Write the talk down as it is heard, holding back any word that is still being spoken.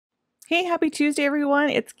Hey, happy Tuesday, everyone.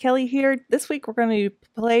 It's Kelly here. This week we're going to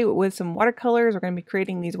play with some watercolors. We're going to be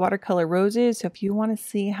creating these watercolor roses. So if you want to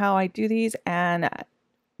see how I do these, and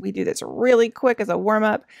we do this really quick as a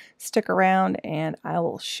warm-up, stick around and I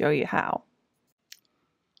will show you how.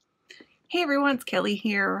 Hey everyone, it's Kelly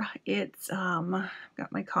here. It's I've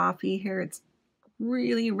got my coffee here. It's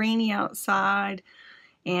really rainy outside,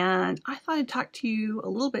 and I thought I'd talk to you a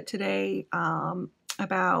little bit today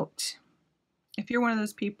about if you're one of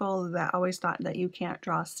those people that always thought that you can't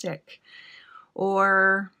draw a stick,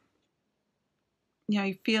 or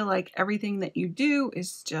you feel like everything that you do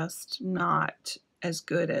is just not as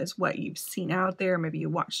good as what you've seen out there. Maybe you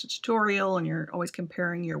watched a tutorial and you're always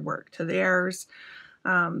comparing your work to theirs.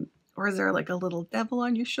 Or is there like a little devil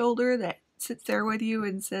on your shoulder that sits there with you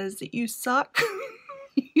and says that you suck?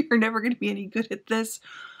 You're never going to be any good at this,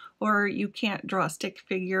 or you can't draw a stick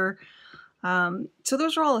figure. So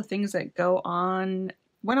those are all the things that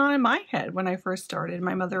went on in my head when I first started.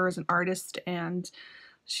 My mother was an artist and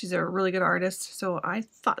she's a really good artist, so I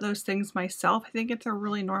thought those things myself. I think it's a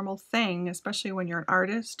really normal thing, especially when you're an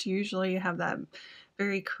artist. You usually have that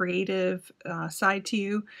very creative side to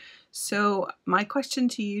you. So my question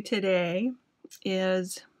to you today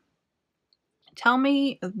is, tell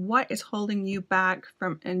me what is holding you back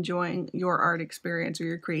from enjoying your art experience or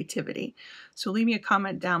your creativity. So leave me a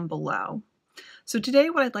comment down below. So today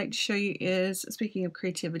what I'd like to show you is, speaking of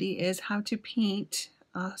creativity, is how to paint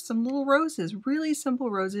some little roses, really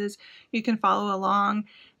simple roses. You can follow along,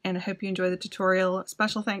 and I hope you enjoy the tutorial.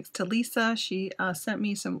 Special thanks to Lisa. She sent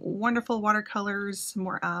me some wonderful watercolors, some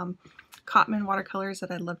more Cotman watercolors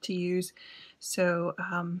that I love to use. So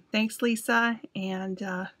thanks, Lisa, and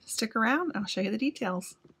stick around. I'll show you the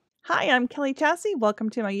details. Hi, I'm Kelly Chasse. Welcome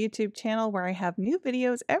to my YouTube channel where I have new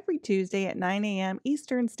videos every Tuesday at 9 a.m.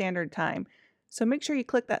 Eastern Standard Time. So make sure you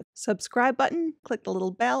click that subscribe button, click the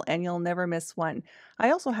little bell, and you'll never miss one. I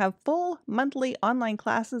also have full monthly online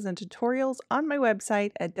classes and tutorials on my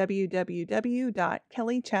website at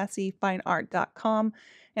www.kellychassefineart.com.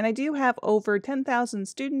 And I do have over 10,000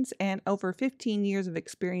 students and over 15 years of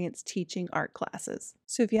experience teaching art classes.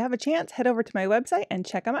 So if you have a chance, head over to my website and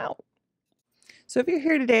check them out. So if you're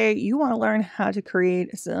here today, you want to learn how to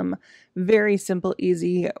create some very simple,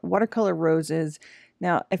 easy watercolor roses.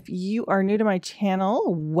 Now, if you are new to my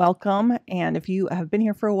channel, welcome. And if you have been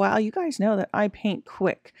here for a while, you guys know that I paint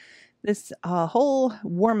quick. This whole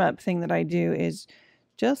warm-up thing that I do is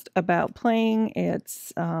just about playing.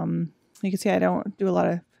 It's, you can see I don't do a lot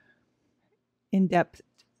of in-depth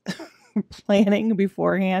planning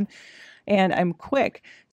beforehand, and I'm quick.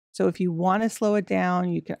 So if you want to slow it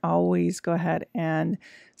down, you can always go ahead and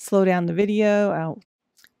slow down the video.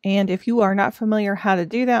 And if you are not familiar how to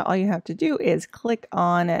do that, all you have to do is click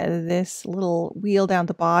on this little wheel down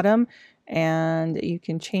the bottom, and you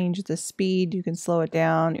can change the speed. You can slow it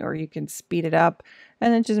down or you can speed it up,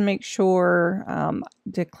 and then just make sure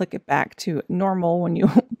to click it back to normal when you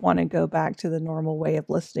want to go back to the normal way of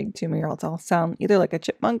listening to me, or else I'll sound either like a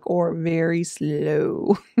chipmunk or very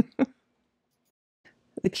slow.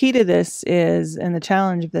 The key to this is, and the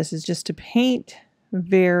challenge of this is, just to paint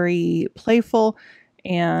very playful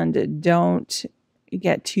and don't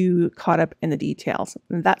get too caught up in the details.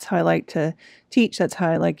 And that's how I like to teach. That's how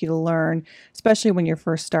I like you to learn, especially when you're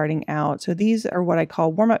first starting out. So these are what I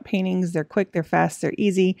call warm-up paintings. They're quick, they're fast, they're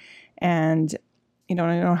easy, and I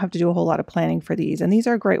don't have to do a whole lot of planning for these. And these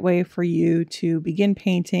are a great way for you to begin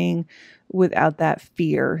painting without that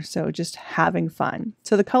fear. So just having fun.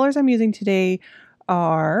 So the colors I'm using today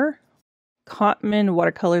are Cotman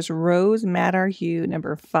Watercolors Rose Madder Hue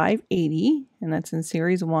number 580, and that's in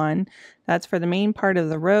series 1. That's for the main part of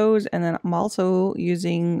the rose, and then I'm also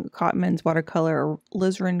using Cotman's Watercolor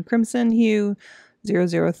Alizarin Crimson Hue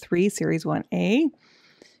 003 series 1A.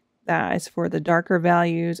 That is for the darker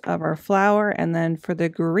values of our flower, and then for the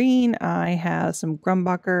green I have some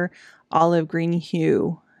Grumbacher Olive Green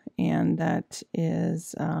Hue, and that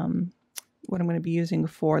is what I'm going to be using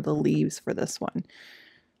for the leaves for this one.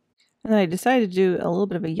 And then I decided to do a little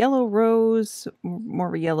bit of a yellow rose, more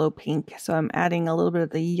of a yellow pink. So I'm adding a little bit of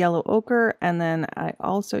the yellow ochre, and then I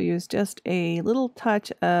also use just a little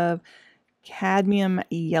touch of cadmium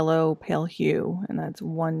yellow pale hue, and that's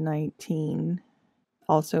 119,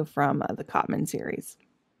 also from the Cotman series.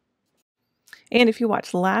 And if you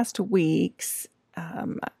watched last week's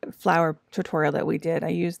flower tutorial that we did, I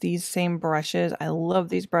used these same brushes. I love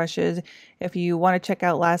these brushes. If you want to check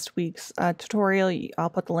out last week's tutorial,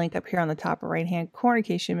 I'll put the link up here on the top right hand corner in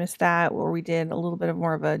case you missed that, where we did a little bit of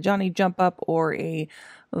more of a Johnny Jump Up or a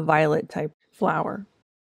violet type flower.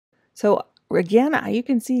 So again, you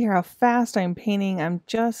can see here how fast I'm painting. I'm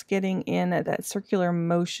just getting in at that circular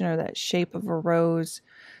motion or that shape of a rose.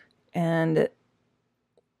 And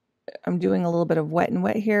I'm doing a little bit of wet and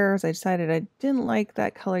wet here, as I decided I didn't like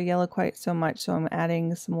that color yellow quite so much, so I'm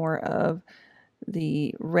adding some more of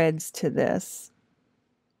the reds to this.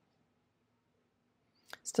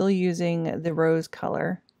 Still using the rose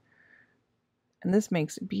color. And this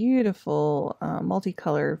makes beautiful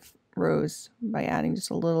multicolored rose by adding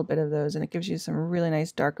just a little bit of those, and it gives you some really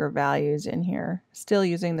nice darker values in here, still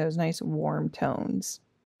using those nice warm tones.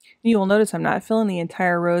 You will notice I'm not filling the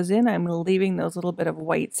entire rose in. I'm leaving those little bit of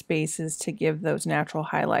white spaces to give those natural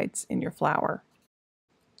highlights in your flower.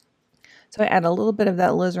 So I add a little bit of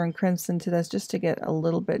that alizarin crimson to this just to get a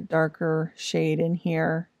little bit darker shade in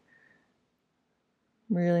here.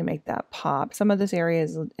 Really make that pop. Some of this area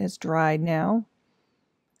is dried now.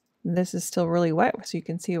 This is still really wet, so you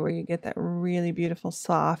can see where you get that really beautiful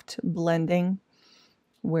soft blending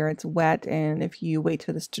where it's wet, and if you wait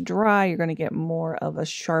for this to dry, you're going to get more of a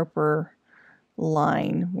sharper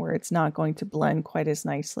line where it's not going to blend quite as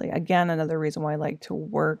nicely. Again, another reason why I like to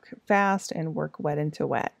work fast and work wet into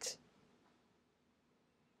wet.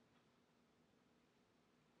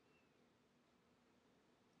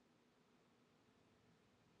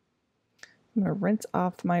 I'm going to rinse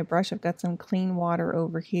off my brush. I've got some clean water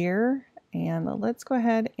over here, and let's go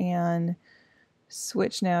ahead and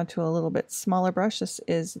switch now to a little bit smaller brush. This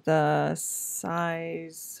is the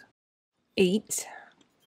size 8.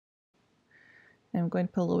 And I'm going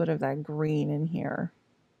to put a little bit of that green in here.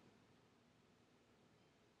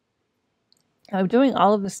 I'm doing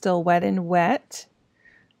all of this still wet and wet,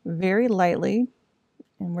 very lightly.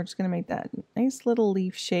 And we're just going to make that nice little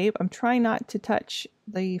leaf shape. I'm trying not to touch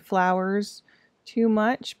the flowers too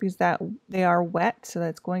much because they are wet, so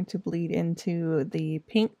that's going to bleed into the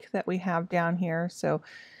pink that we have down here. So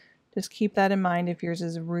just keep that in mind if yours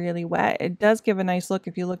is really wet. It does give a nice look.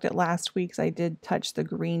 If you looked at last week's, I did touch the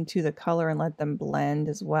green to the color and let them blend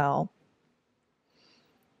as well.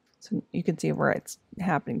 So you can see where it's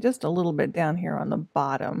happening just a little bit down here on the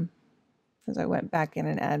bottom, as I went back in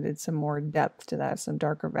and added some more depth to that, some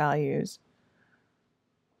darker values.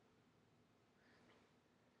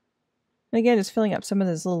 And again, just filling up some of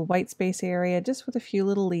this little white space area just with a few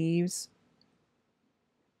little leaves.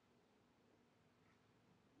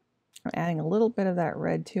 I'm adding a little bit of that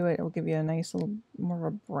red to it. It will give you a nice little more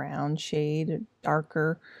of a brown shade, a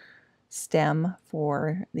darker stem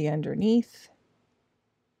for the underneath.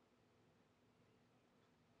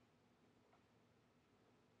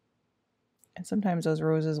 And sometimes those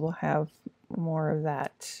roses will have more of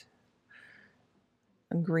that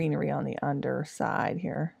greenery on the underside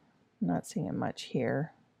here. I'm not seeing it much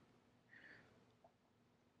here.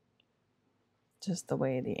 Just the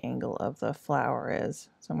way the angle of the flower is.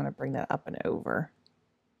 So I'm going to bring that up and over.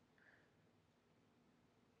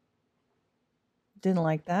 Didn't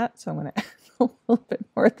like that, so I'm going to add a little bit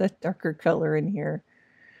more of the darker color in here.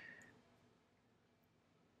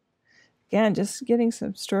 Again, just getting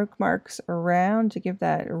some stroke marks around to give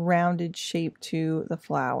that rounded shape to the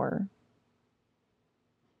flower.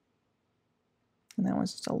 And that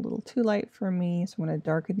one's just a little too light for me, so I'm going to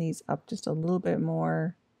darken these up just a little bit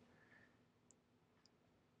more.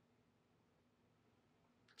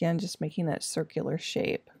 Again, just making that circular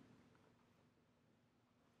shape.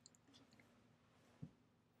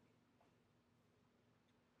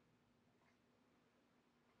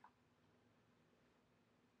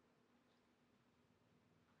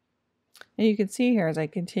 And you can see here as I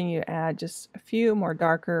continue to add just a few more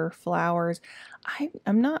darker flowers.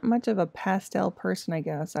 I'm not much of a pastel person, I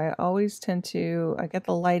guess. I always tend to, I get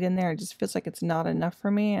the light in there, it just feels like it's not enough for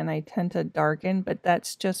me, and I tend to darken, but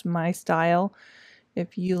that's just my style.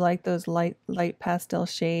 If you like those light pastel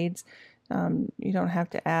shades, you don't have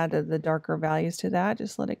to add the darker values to that.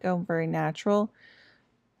 Just let it go very natural.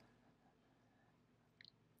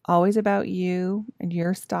 Always about you and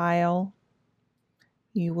your style.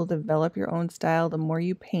 You will develop your own style. The more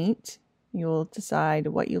you paint, you will decide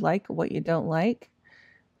what you like, what you don't like,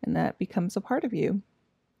 and that becomes a part of you.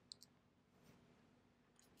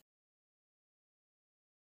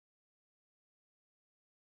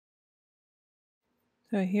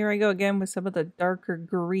 So here I go again with some of the darker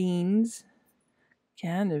greens.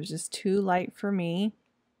 Again, it was just too light for me.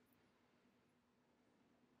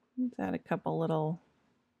 Let's add a couple little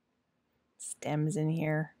stems in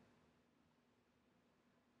here.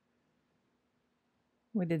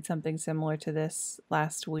 We did something similar to this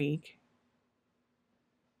last week.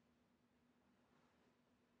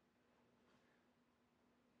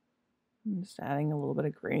 I'm just adding a little bit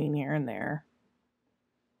of green here and there.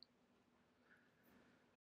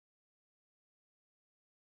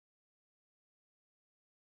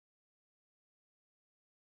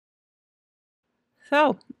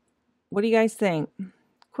 So, what do you guys think?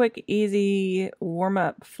 Quick, easy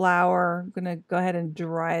warm-up flower. I'm gonna go ahead and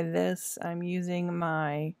dry this. I'm using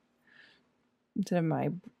my, instead of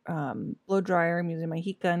my blow dryer, I'm using my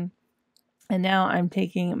heat gun. And now I'm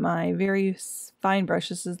taking my very fine brush.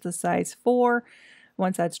 This is the size 4.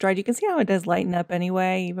 Once that's dried, you can see how it does lighten up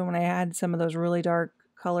anyway, even when I had some of those really dark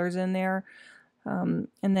colors in there. And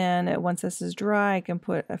then once this is dry, I can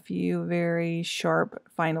put a few very sharp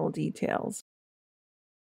final details.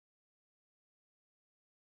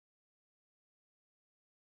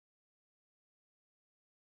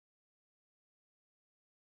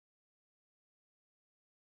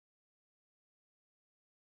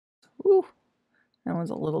 Ooh, that one's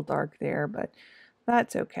a little dark there, but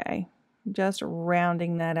that's okay. Just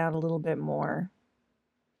rounding that out a little bit more.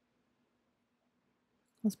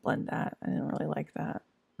 Let's blend that. I didn't really like that.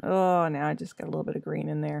 Oh, now I just got a little bit of green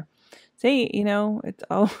in there. See, you know, it's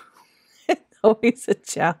always a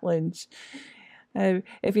challenge.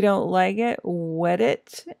 If you don't like it, wet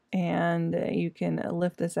it, and you can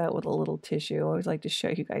lift this out with a little tissue. I always like to show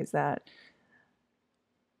you guys that.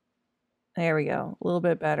 There we go, a little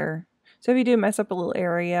bit better. So if you do mess up a little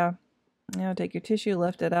area, you know, take your tissue,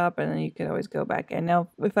 lift it up, and then you could always go back in. Now,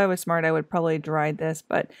 if I was smart, I would probably dry this,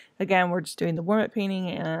 but again, we're just doing the warm-up painting,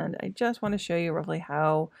 and I just want to show you roughly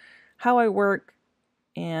how I work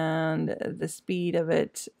and the speed of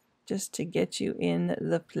it, just to get you in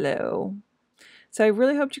the flow. So I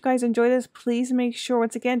really hope you guys enjoy this. Please make sure,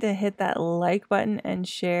 once again, to hit that like button and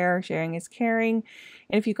share. Sharing is caring.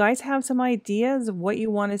 And if you guys have some ideas of what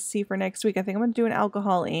you want to see for next week, I think I'm going to do an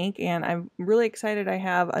alcohol ink, and I'm really excited. I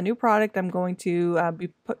have a new product I'm going to be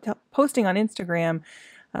posting on Instagram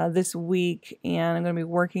this week, and I'm going to be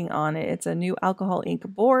working on it. It's a new alcohol ink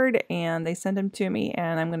board, and they sent them to me,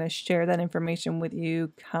 and I'm going to share that information with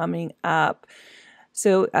you coming up.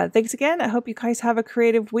 So thanks again. I hope you guys have a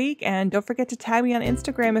creative week, and don't forget to tag me on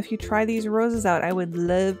Instagram if you try these roses out. I would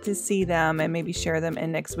love to see them and maybe share them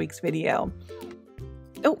in next week's video.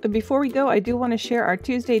 Oh, and before we go, I do want to share our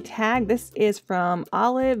Tuesday tag. This is from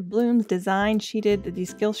Olive Bloom's Design. She did the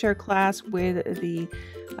Skillshare class with the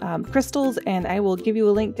crystals, and I will give you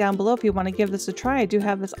a link down below if you want to give this a try. I do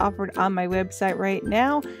have this offered on my website right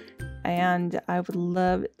now, and I would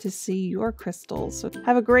love to see your crystals. So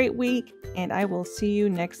have a great week, and I will see you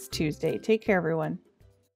next Tuesday. Take care, everyone.